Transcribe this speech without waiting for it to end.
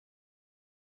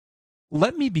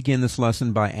Let me begin this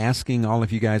lesson by asking all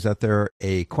of you guys out there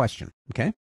a question,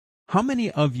 okay? How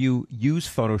many of you use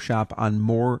Photoshop on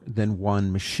more than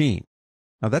one machine?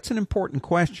 Now, that's an important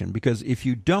question because if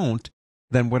you don't,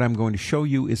 then what I'm going to show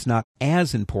you is not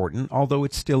as important, although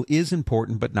it still is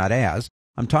important, but not as.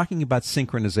 I'm talking about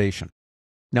synchronization.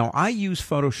 Now, I use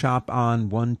Photoshop on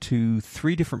 1, 2,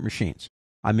 3 different machines.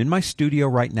 I'm in my studio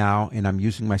right now, and I'm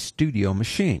using my studio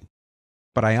machine.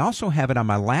 But I also have it on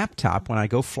my laptop when I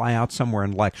go fly out somewhere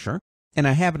and lecture, and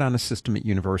I have it on a system at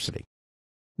university.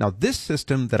 Now, this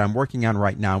system that I'm working on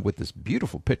right now with this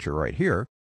beautiful picture right here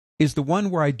is the one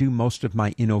where I do most of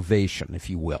my innovation, if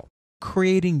you will,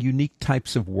 creating unique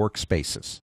types of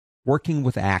workspaces, working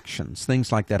with actions,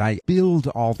 things like that. I build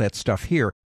all that stuff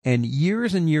here. And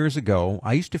years ago,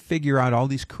 I used to figure out all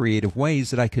these creative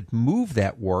ways that I could move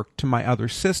that work to my other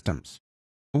systems.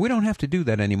 We don't have to do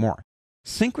that anymore.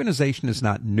 Synchronization is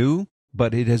not new,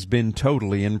 but it has been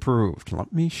totally improved.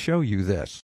 Let me show you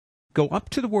this. Go up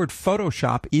to the word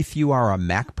Photoshop if you are a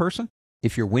Mac person.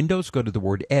 If you're Windows, go to the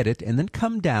word Edit, and then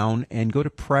come down and go to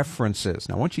Preferences.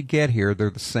 Now, once you get here, they're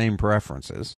the same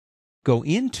preferences. Go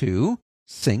into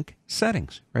Sync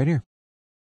Settings right here.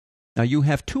 Now, you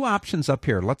have two options up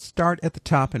here. Let's start at the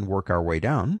top and work our way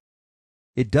down.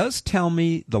 It does tell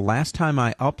me the last time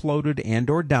I uploaded and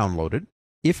or downloaded.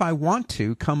 If I want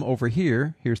to come over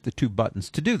here, here's the two buttons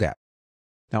to do that.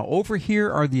 Now, over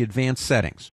here are the advanced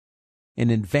settings. And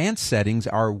advanced settings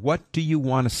are what do you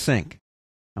want to sync.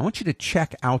 I want you to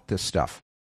check out this stuff.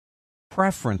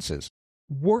 Preferences,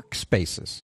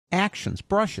 workspaces, actions,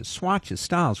 brushes, swatches,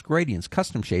 styles, gradients,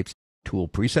 custom shapes, tool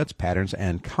presets, patterns,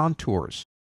 and contours.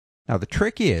 Now, the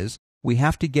trick is we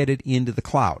have to get it into the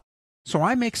cloud. So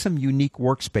I make some unique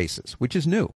workspaces, which is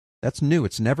new. That's new.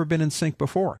 It's never been in sync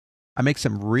before. I make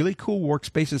some really cool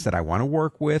workspaces that I want to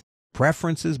work with,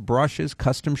 preferences, brushes,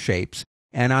 custom shapes,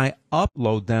 and I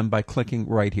upload them by clicking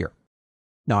right here.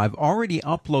 Now, I've already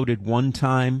uploaded one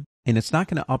time, and it's not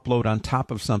going to upload on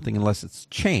top of something unless it's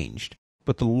changed,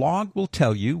 but the log will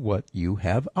tell you what you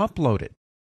have uploaded.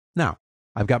 Now,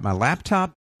 I've got my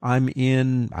laptop. I'm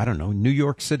in, I don't know, New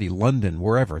York City, London,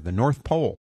 wherever, the North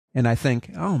Pole. And I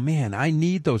think, oh man, I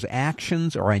need those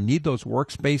actions or I need those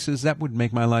workspaces. That would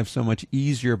make my life so much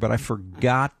easier, but I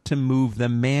forgot to move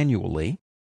them manually.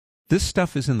 This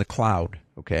stuff is in the cloud,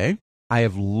 okay? I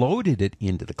have loaded it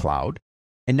into the cloud,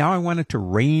 and now I want it to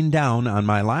rain down on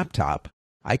my laptop.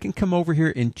 I can come over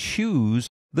here and choose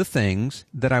the things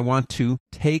that I want to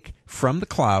take from the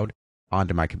cloud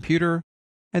onto my computer,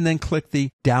 and then click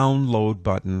the download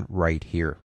button right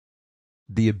here.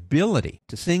 The ability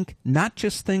to sync not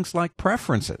just things like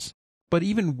preferences, but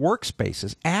even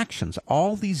workspaces, actions,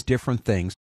 all these different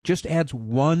things just adds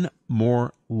one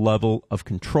more level of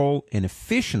control and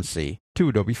efficiency to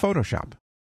Adobe Photoshop.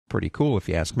 Pretty cool if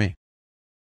you ask me.